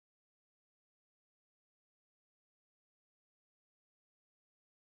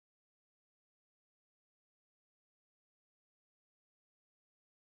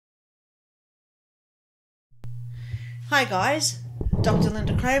Hi guys, Dr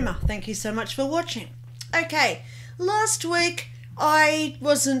Lynda Cramer. Thank you so much for watching. Okay, last week I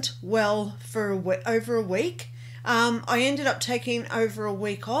wasn't well for over a week. I ended up taking over a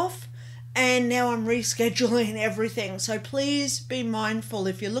week off and now I'm rescheduling everything. So please be mindful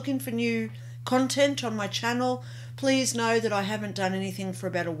if you're looking for new content on my channel. Please know that I haven't done anything for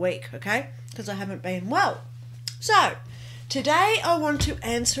about a week, okay? Because I haven't been well. So today I want to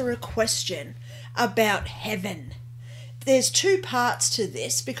answer a question about heaven. There's two parts to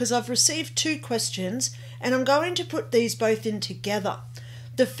this because I've received two questions and I'm going to put these both in together.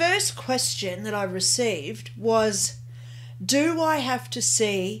 The first question that I received was, do I have to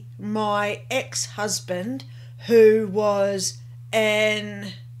see my ex-husband who was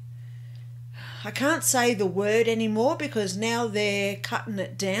I can't say the word anymore because now they're cutting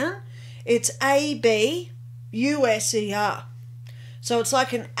it down. It's ABUSER. So it's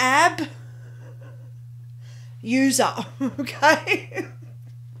like an ab user, okay?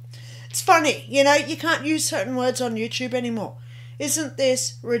 It's funny, you know, you can't use certain words on YouTube anymore. Isn't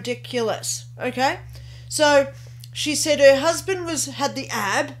this ridiculous? Okay? So she said her husband had the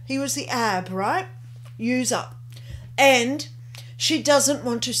ab, he was the ab, right? User. And she doesn't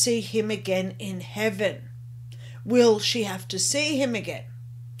want to see him again in heaven. Will she have to see him again?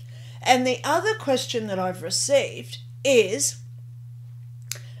 And the other question that I've received is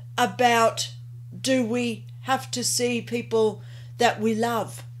about, do we have to see people that we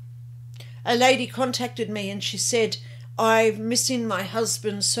love? A lady contacted me and she said, I'm missing my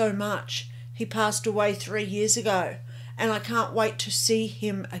husband so much. He passed away 3 years ago and I can't wait to see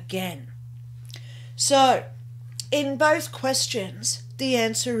him again. So in both questions, the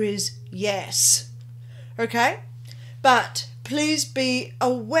answer is yes. Okay? But please be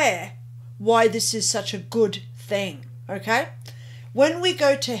aware why this is such a good thing. Okay? When we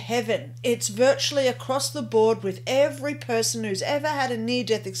go to heaven, it's virtually across the board with every person who's ever had a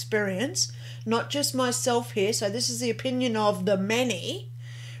near-death experience, not just myself here, so this is the opinion of the many.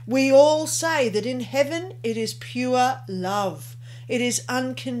 We all say that in heaven it is pure love. It is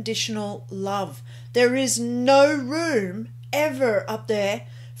unconditional love. There is no room ever up there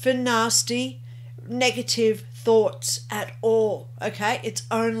for nasty, negative thoughts at all, okay? It's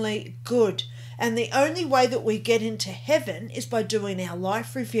only good. And the only way that we get into heaven is by doing our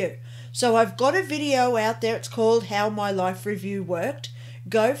life review. So I've got a video out there. It's called How My Life Review Worked.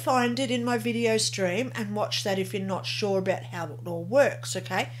 Go find it in my video stream and watch that if you're not sure about how it all works,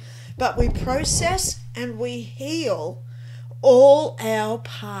 okay? But we process and we heal all our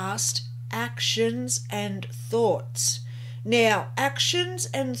past actions and thoughts. Now, actions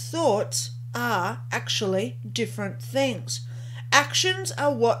and thoughts are actually different things. Actions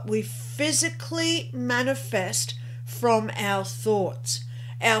are what we physically manifest from our thoughts.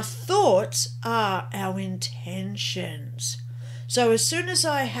 Our thoughts are our intentions. So as soon as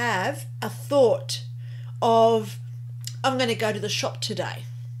I have a thought of, I'm going to go to the shop today,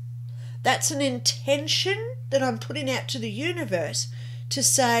 that's an intention that I'm putting out to the universe to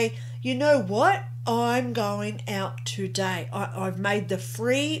say, you know what? I'm going out today. I've made the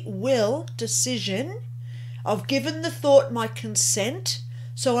free will decision. I've given the thought my consent,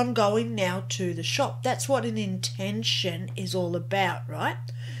 so I'm going now to the shop. That's what an intention is all about, right?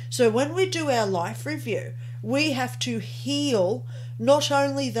 So when we do our life review, we have to heal not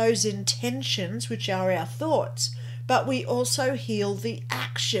only those intentions, which are our thoughts, but we also heal the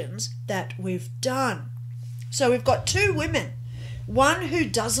actions that we've done. So we've got two women, one who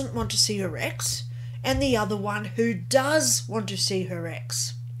doesn't want to see her ex and the other one who does want to see her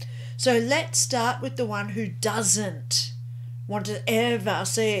ex. So let's start with the one who doesn't want to ever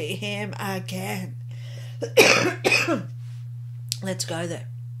see him again. Let's go there.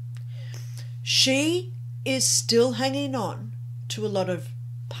 She is still hanging on to a lot of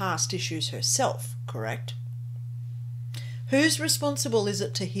past issues herself, correct? Whose responsible is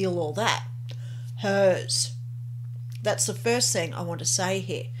it to heal all that? Hers. That's the first thing I want to say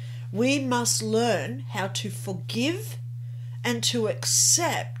here. We must learn how to forgive and to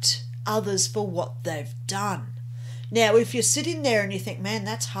accept others for what they've done. Now, if you're sitting there and you think, man,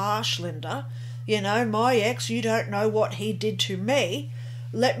 that's harsh, Linda, you know, my ex, you don't know what he did to me,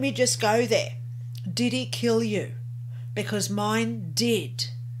 let me just go there. Did he kill you? Because mine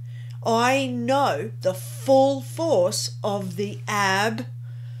did. I know the full force of the ab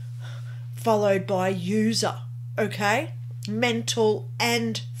followed by user, okay? Mental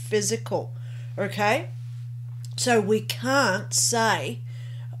and physical, okay? So we can't say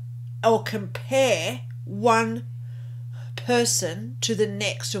or compare one person to the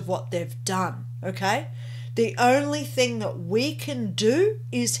next of what they've done, okay? The only thing that we can do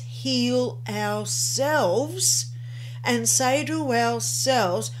is heal ourselves and say to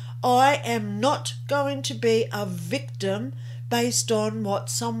ourselves, I am not going to be a victim based on what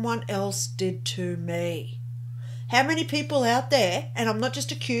someone else did to me. How many people out there, and I'm not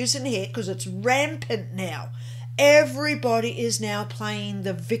just accusing here because it's rampant now, everybody is now playing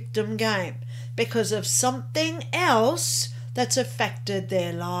the victim game because of something else that's affected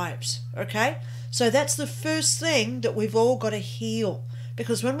their lives, okay? So that's the first thing that we've all got to heal,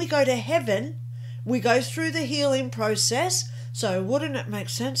 because when we go to heaven, we go through the healing process. So wouldn't it make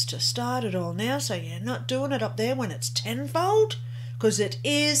sense to start it all now so you're not doing it up there when it's tenfold? Because it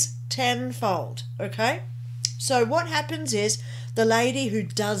is tenfold, okay? So what happens is the lady who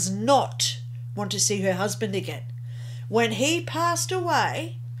does not want to see her husband again, when he passed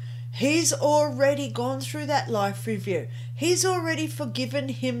away, he's already gone through that life review. He's already forgiven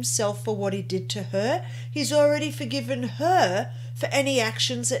himself for what he did to her. He's already forgiven her for any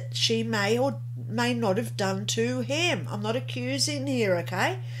actions that she may or may not have done to him. I'm not accusing here,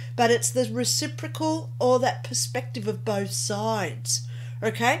 okay? But it's the reciprocal or that perspective of both sides,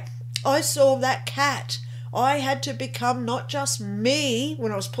 okay? I saw that cat. I had to become not just me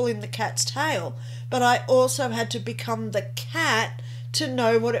when I was pulling the cat's tail, but I also had to become the cat to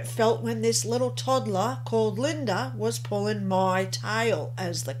know what it felt when this little toddler called Linda was pulling my tail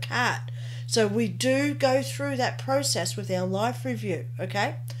as the cat. So we do go through that process with our life review,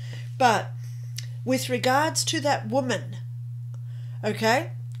 okay? But with regards to that woman,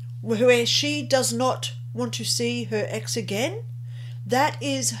 okay, where she does not want to see her ex again, that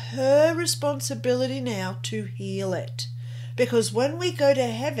is her responsibility now to heal it. Because when we go to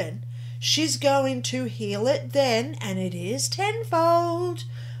heaven, she's going to heal it then, and it is tenfold.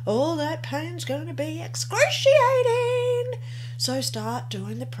 All that pain's going to be excruciating. So start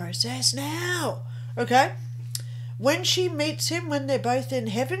doing the process now, okay? When she meets him, when they're both in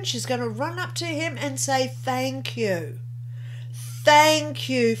heaven, she's going to run up to him and say, thank you. Thank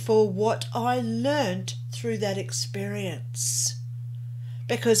you for what I learned through that experience.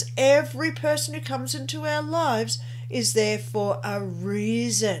 Because every person who comes into our lives is there for a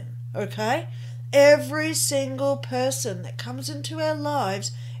reason, okay? Every single person that comes into our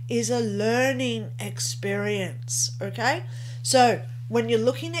lives is a learning experience, okay? So when you're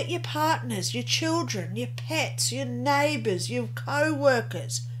looking at your partners, your children, your pets, your neighbours, your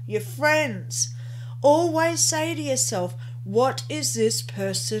co-workers, your friends, always say to yourself, what is this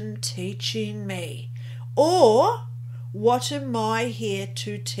person teaching me? Or what am I here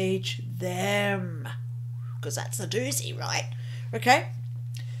to teach them? Because that's the doozy, right? Okay?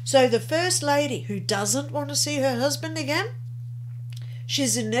 So the first lady who doesn't want to see her husband again,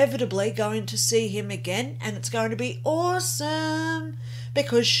 she's inevitably going to see him again, and it's going to be awesome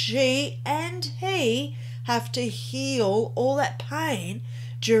because she and he have to heal all that pain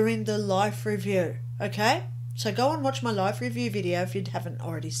during the life review, okay? So go and watch my life review video if you haven't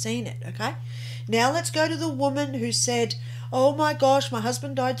already seen it, okay? Now let's go to the woman who said, oh my gosh, my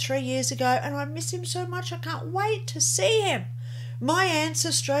husband died 3 years ago and I miss him so much, I can't wait to see him. My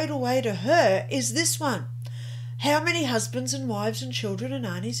answer straight away to her is this one. How many husbands and wives and children and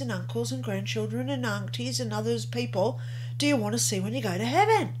aunties and uncles and grandchildren and aunties and others people do you want to see when you go to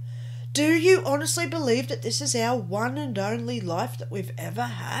heaven? Do you honestly believe that this is our one and only life that we've ever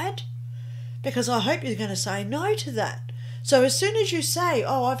had? Because I hope you're going to say no to that. So as soon as you say,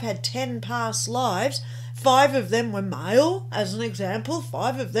 oh, I've had 10 past lives, 5 of them were male, as an example,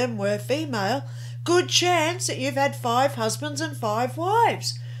 5 of them were female, good chance that you've had 5 husbands and 5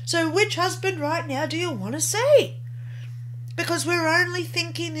 wives. So which husband right now do you want to see? Because we're only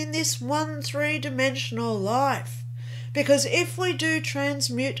thinking in this one 3-dimensional life. Because if we do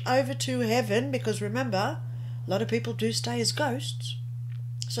transmute over to heaven, because remember, a lot of people do stay as ghosts,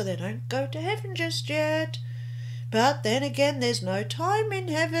 so they don't go to heaven just yet. But then again, there's no time in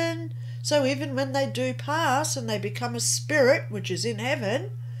heaven. So even when they do pass and they become a spirit, which is in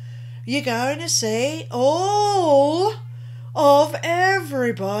heaven, you're going to see all of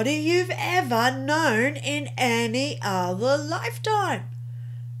everybody you've ever known in any other lifetime.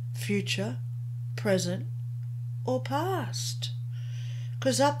 Future, present, or past.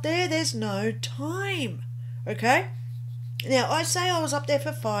 Because up there, there's no time. Okay? Now, I say I was up there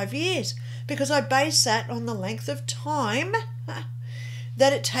for 5 years because I base that on the length of time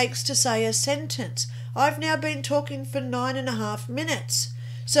that it takes to say a sentence. I've now been talking for 9.5 minutes.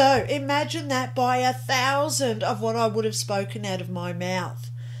 So imagine that by 1,000 of what I would have spoken out of my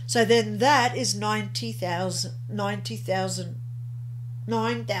mouth. So then that is 9,000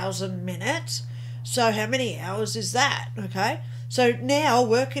 minutes. So how many hours is that? Okay. So now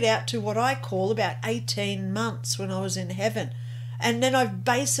work it out to what I call about 18 months when I was in heaven. And then I've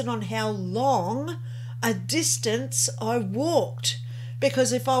based it on how long a distance I walked.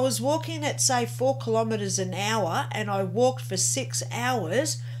 Because if I was walking at, say, 4 kilometres an hour and I walked for 6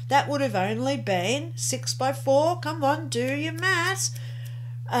 hours, that would have only been 6 by 4. Come on, do your maths.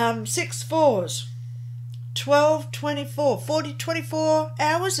 6 fours. 12, 24, 40, 24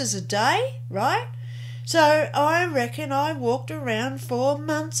 hours is a day, right? So I reckon I walked around for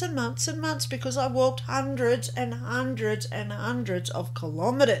months and months and months because I walked hundreds and hundreds and hundreds of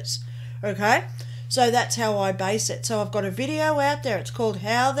kilometres, okay? So that's how I base it. So I've got a video out there. It's called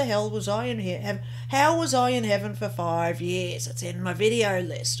How the Hell Was I in Heaven? How Was I in Heaven for 5 years? It's in my video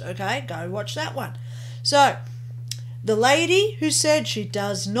list, okay? Go watch that one. So the lady who said she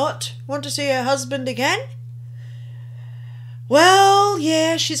does not want to see her husband again, well,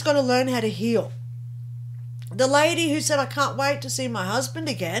 yeah, she's got to learn how to heal. The lady who said, I can't wait to see my husband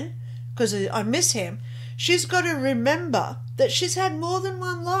again because I miss him, she's got to remember that she's had more than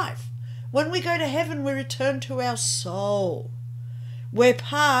one life. When we go to heaven, we return to our soul. We're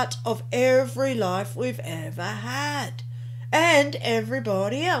part of every life we've ever had. And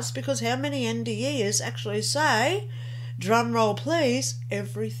everybody else, because how many NDEs actually say, drum roll please,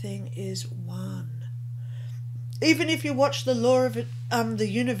 everything is one. Even if you watch the law of the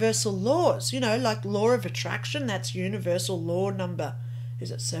universal laws, like law of attraction, that's universal law number,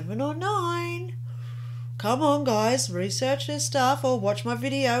 is it 7 or 9? Come on, guys, research this stuff or watch my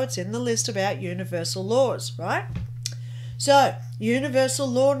video. It's in the list about universal laws, right? So, universal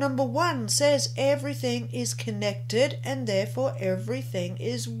law number 1 says everything is connected and therefore everything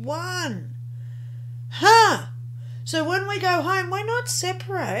is one. So when we go home, we're not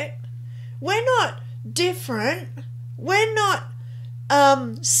separate. We're not different. We're not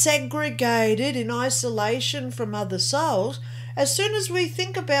segregated in isolation from other souls. As soon as we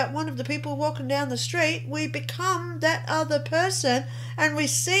think about one of the people walking down the street, we become that other person and we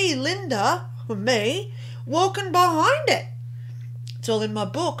see Linda, or me, walking behind it. It's all in my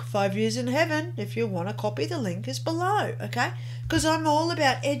book, 5 Years in Heaven. If you want a copy, the link is below, okay? Because I'm all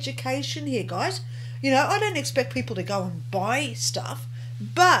about education here, guys. I don't expect people to go and buy stuff,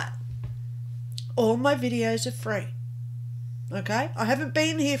 but all my videos are free. Okay, I haven't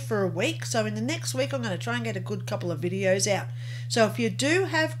been here for a week, so in the next week I'm going to try and get a good couple of videos out. So if you do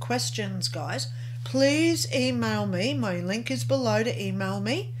have questions, guys, please email me. My link is below to email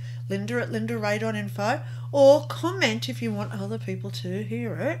me, Lynda@LyndaRay.info, or comment if you want other people to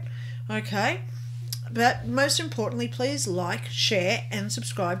hear it. Okay, but most importantly, please like, share and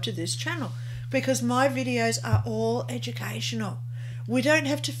subscribe to this channel because my videos are all educational. We don't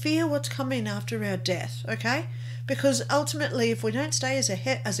have to fear what's coming after our death, okay? Because ultimately, if we don't stay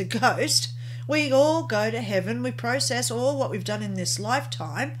as a ghost, we all go to heaven, we process all what we've done in this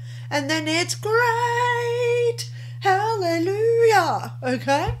lifetime, and then it's great! Hallelujah!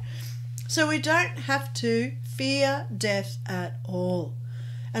 Okay? So we don't have to fear death at all.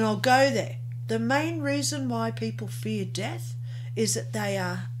 And I'll go there. The main reason why people fear death is that they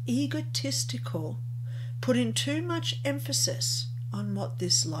are egotistical, putting too much emphasis on what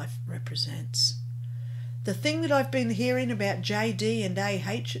this life represents. The thing that I've been hearing about JD and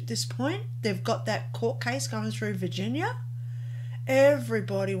AH at this point, they've got that court case going through Virginia.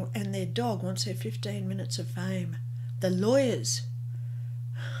 Everybody and their dog wants their 15 minutes of fame. The lawyers.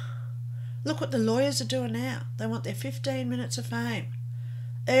 Look what the lawyers are doing now. They want their 15 minutes of fame.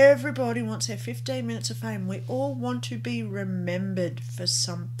 Everybody wants their 15 minutes of fame. We all want to be remembered for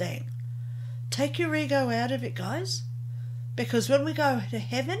something. Take your ego out of it, guys. Because when we go to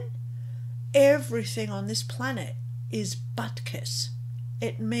heaven, everything on this planet is butkus.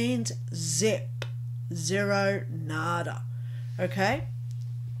 It means zip, zero, nada. Okay?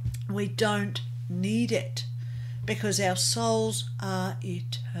 We don't need it because our souls are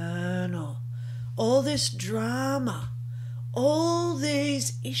eternal. All this drama, all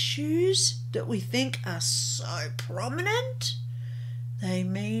these issues that we think are so prominent, they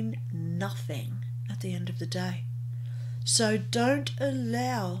mean nothing at the end of the day. So don't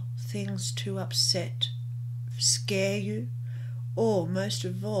allow things to upset, scare you, or most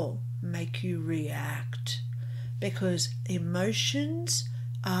of all, make you react. Because emotions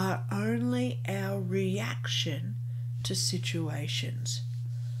are only our reaction to situations.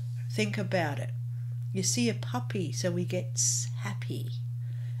 Think about it. You see a puppy, so we get happy.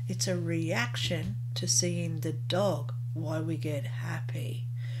 It's a reaction to seeing the dog, why we get happy.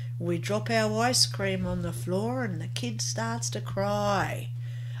 We drop our ice cream on the floor and the kid starts to cry.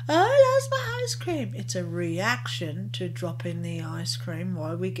 Oh, I lost my ice cream. It's a reaction to dropping the ice cream,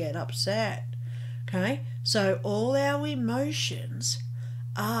 why we get upset. Okay? So all our emotions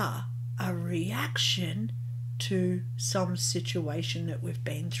are a reaction to some situation that we've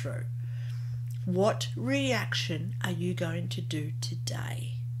been through. What reaction are you going to do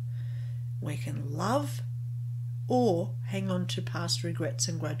today? We can love or hang on to past regrets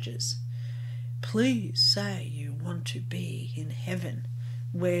and grudges. Please say you want to be in heaven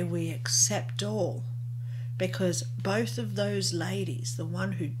where we accept all, because both of those ladies, the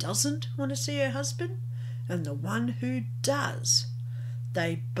one who doesn't want to see her husband and the one who does,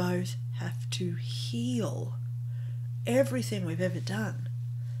 they both have to heal everything we've ever done.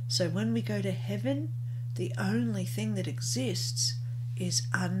 So when we go to heaven, the only thing that exists is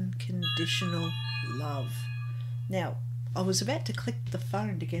unconditional love. Now, I was about to click the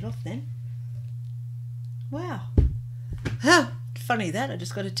phone to get off then. Wow. Funny that, I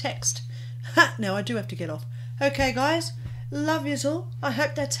just got a text. Now I do have to get off. Okay, guys, love yous all. I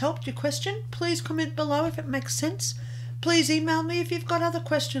hope that's helped your question. Please comment below if it makes sense. Please email me if you've got other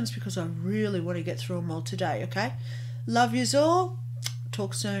questions, because I really want to get through them all today, okay? Love yous all.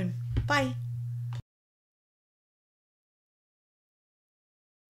 Talk soon. Bye.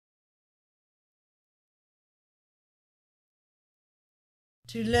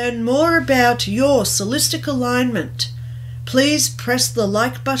 To learn more about your holistic alignment, please press the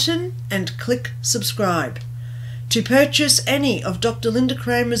like button and click subscribe. To purchase any of Dr. Lynda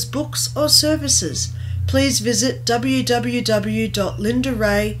Cramer's books or services, please visit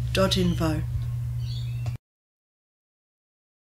www.lindaray.info.